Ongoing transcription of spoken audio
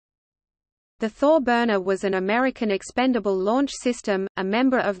The Thor-Burner was an American expendable launch system, a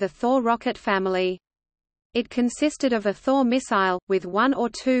member of the Thor rocket family. It consisted of a Thor missile, with 1 or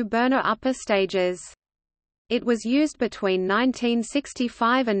 2 burner upper stages. It was used between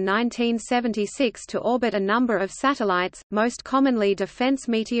 1965 and 1976 to orbit a number of satellites, most commonly Defense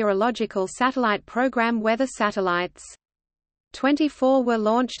Meteorological Satellite Program weather satellites. 24 were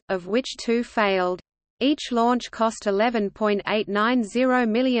launched, of which 2 failed. Each launch cost $11.890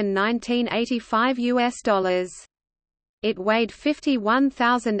 million $1985. It weighed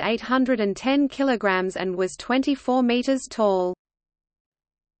 51,810 kilograms and was 24 meters tall.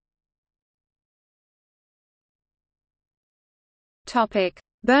 Topic: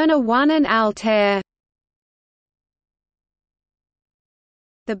 Burner 1 and Altair.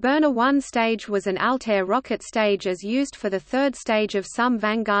 The Burner 1 stage was an Altair rocket stage as used for the third stage of some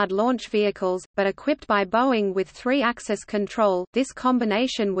Vanguard launch vehicles, but equipped by Boeing with 3-axis control. This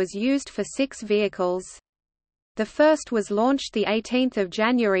combination was used for 6 vehicles. The first was launched 18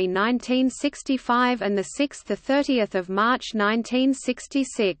 January 1965 and the sixth 30 March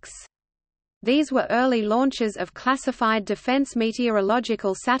 1966. These were early launches of classified Defense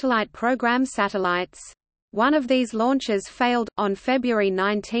Meteorological Satellite Program satellites. One of these launches failed. On February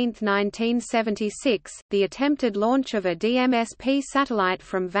 19, 1976, the attempted launch of a DMSP satellite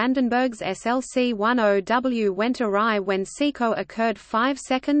from Vandenberg's SLC-10W went awry when SECO occurred 5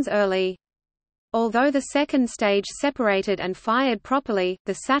 seconds early. Although the second stage separated and fired properly,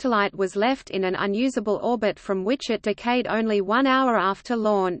 the satellite was left in an unusable orbit from which it decayed only 1 hour after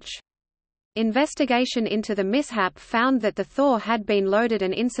launch. Investigation into the mishap found that the Thor had been loaded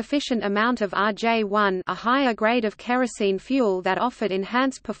an insufficient amount of RJ-1, a higher grade of kerosene fuel that offered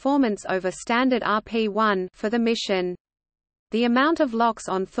enhanced performance over standard RP-1, for the mission. The amount of LOX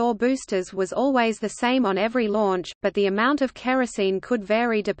on Thor boosters was always the same on every launch, but the amount of kerosene could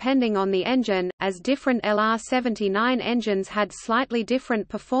vary depending on the engine, as different LR-79 engines had slightly different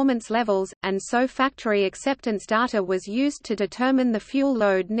performance levels, and so factory acceptance data was used to determine the fuel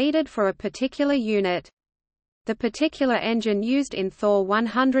load needed for a particular unit. The particular engine used in Thor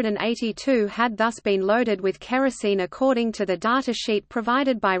 182 had thus been loaded with kerosene according to the datasheet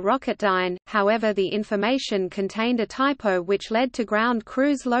provided by Rocketdyne, however the information contained a typo which led to ground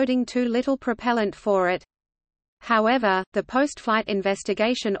crews loading too little propellant for it. However, the post-flight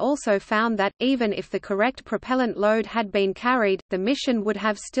investigation also found that, even if the correct propellant load had been carried, the mission would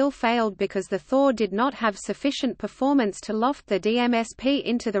have still failed because the Thor did not have sufficient performance to loft the DMSP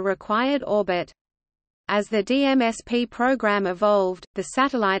into the required orbit. As the DMSP program evolved, the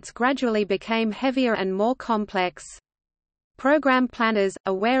satellites gradually became heavier and more complex. Program planners,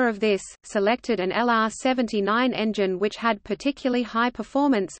 aware of this, selected an LR-79 engine which had particularly high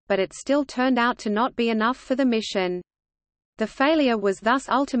performance, but it still turned out to not be enough for the mission. The failure was thus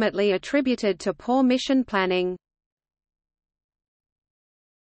ultimately attributed to poor mission planning.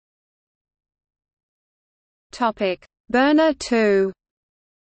 Burner 2.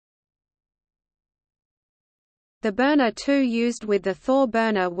 The Burner 2 used with the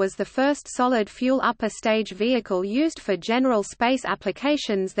Thor-Burner was the first solid-fuel upper-stage vehicle used for general space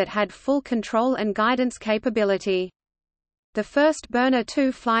applications that had full control and guidance capability. The first Burner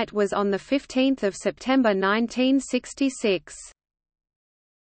 2 flight was on 15 September 1966.